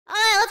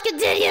let's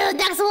continue.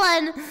 Next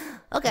one.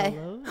 Okay.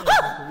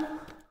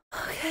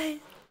 Okay.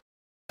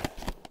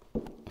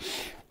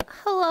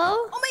 Hello?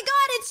 Oh my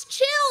god, it's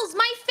Chills,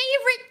 my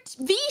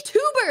favorite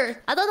VTuber!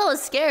 I thought that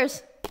was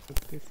Scares.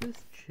 This is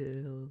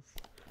Chills.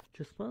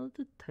 Just wanted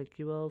to thank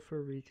you all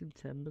for reaching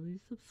 10 million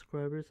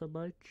subscribers on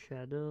my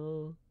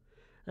channel.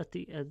 At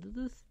the end of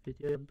this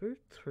video, number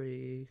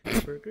 3,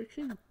 Burger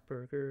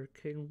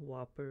King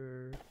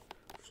Whopper,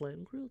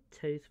 flame grilled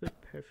taste with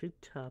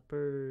perfect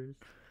toppers.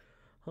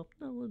 Hope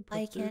no one puts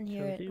I can't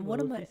hear it. What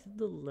am I?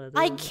 The leather.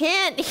 I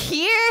can't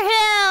hear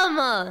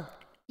him.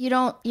 You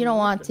don't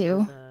want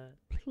to.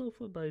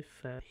 Loaf of my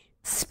family.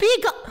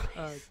 Speak up.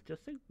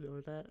 Just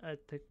ignore that. I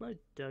think my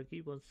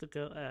doggy wants to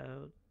go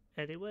out.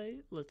 Anyway,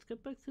 let's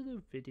get back to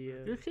the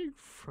video. Burger King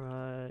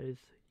fries.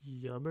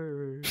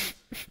 Yummers.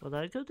 When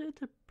I go down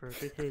to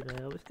Burger King,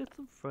 I always get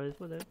some fries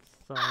without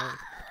salt.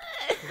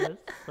 Without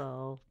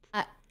salt.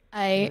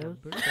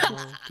 Number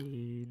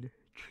 17.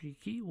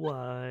 Tricky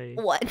Y.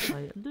 What?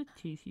 I am the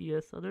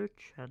TCS on her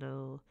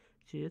channel.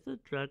 She is a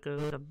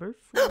dragon. Number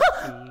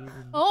 14.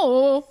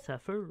 Oh.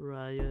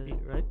 Sapphire. Be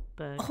right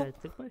back. I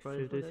think my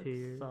food is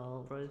here.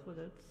 Salt. Fries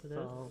without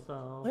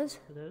salt. What is?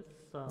 Without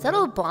salt. Is that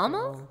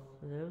Obama?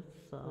 Without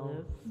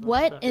salt.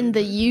 What in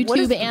the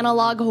YouTube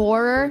analog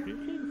horror?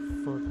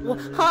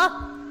 Huh?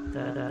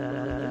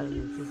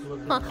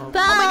 Oh my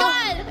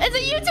god! It's a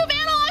YouTube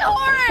analog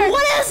horror!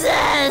 What is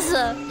this?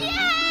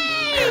 Yay!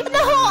 No,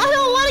 I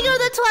don't want to go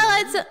to the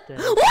Twilight Zone.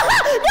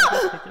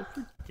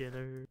 No!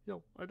 Dinner. Yo,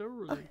 I never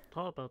really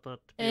thought about that.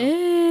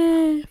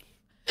 The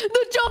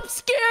jump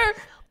scare!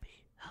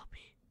 Help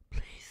me,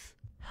 please,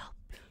 help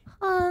me.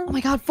 Oh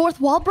my god,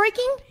 fourth wall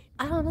breaking?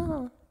 I don't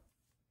know.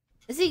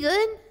 Is he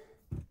good?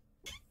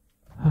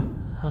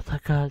 Oh my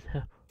god.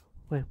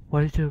 Wait,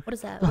 what did you? What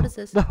is that? No, What is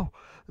this? No,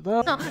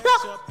 no. No, no.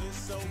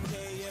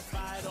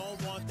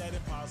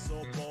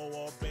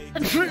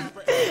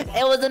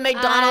 It was a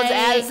McDonald's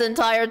ad this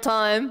entire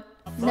time.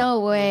 No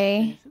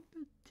way.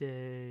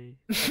 Day.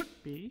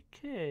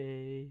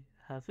 BK,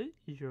 have it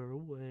your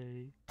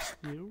way.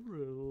 You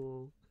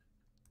rule.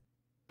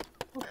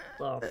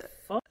 What the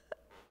fuck?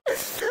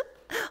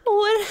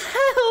 What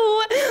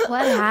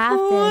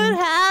happened? What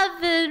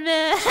happened,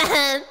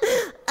 man?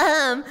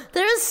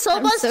 There's so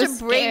much so to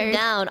break scared.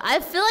 down. I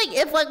feel like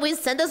if we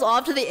sent this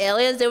off to the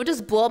aliens, they would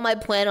just blow up my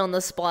planet on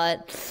the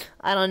spot.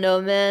 I don't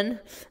know, man.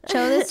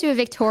 Show this to a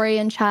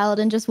Victorian child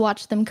and just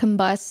watch them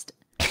combust.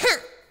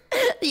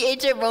 The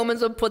ancient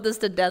Romans would put this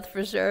to death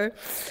for sure.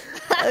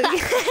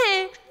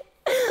 Okay.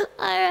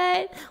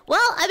 Alright.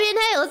 Well, I mean,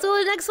 hey, let's go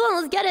to the next one.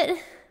 Let's get it.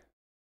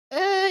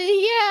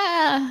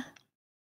 Yeah.